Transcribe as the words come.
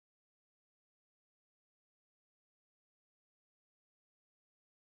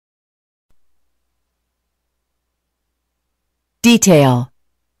detail,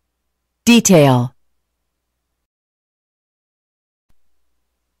 detail.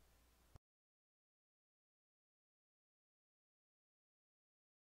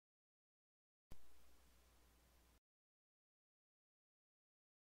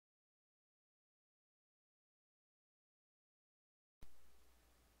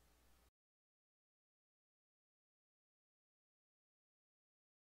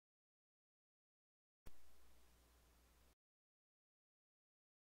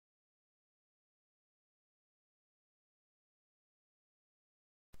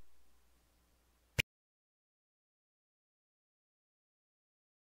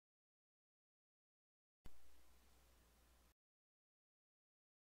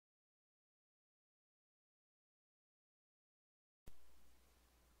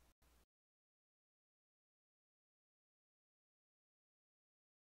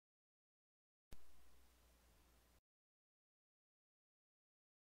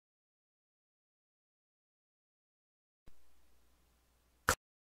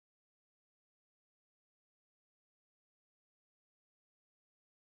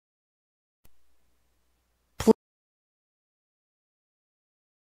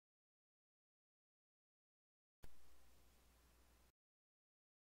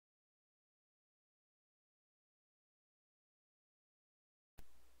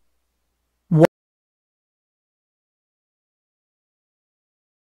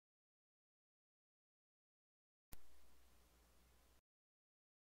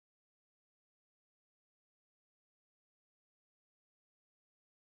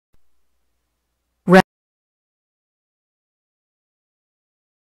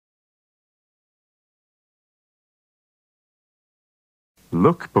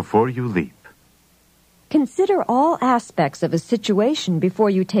 Look before you leap. Consider all aspects of a situation before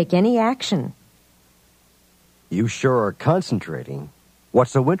you take any action. You sure are concentrating.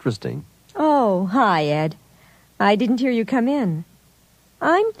 What's so interesting? Oh, hi, Ed. I didn't hear you come in.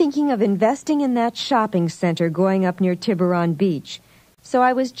 I'm thinking of investing in that shopping center going up near Tiburon Beach, so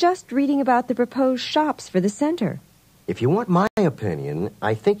I was just reading about the proposed shops for the center. If you want my opinion,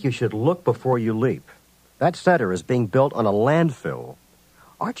 I think you should look before you leap. That center is being built on a landfill.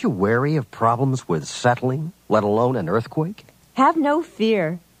 Aren't you wary of problems with settling, let alone an earthquake? Have no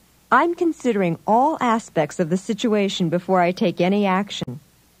fear. I'm considering all aspects of the situation before I take any action.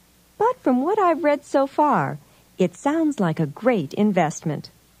 But from what I've read so far, it sounds like a great investment.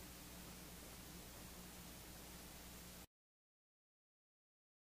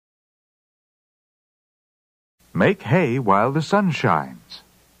 Make hay while the sun shines.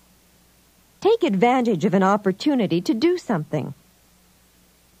 Take advantage of an opportunity to do something.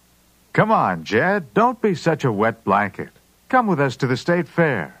 Come on, Jed. Don't be such a wet blanket. Come with us to the state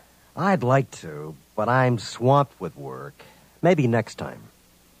fair. I'd like to, but I'm swamped with work. Maybe next time.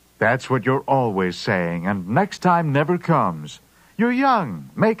 That's what you're always saying, and next time never comes. You're young.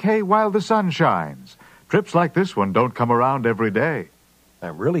 Make hay while the sun shines. Trips like this one don't come around every day.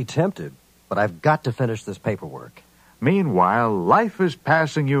 I'm really tempted, but I've got to finish this paperwork. Meanwhile, life is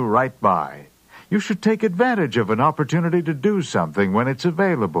passing you right by. You should take advantage of an opportunity to do something when it's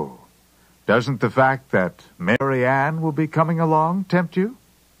available. Doesn't the fact that Mary Ann will be coming along tempt you?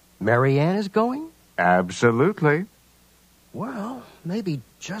 Mary Ann is going? Absolutely. Well, maybe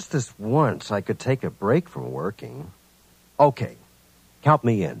just this once I could take a break from working. Okay, count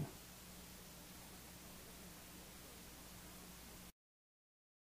me in.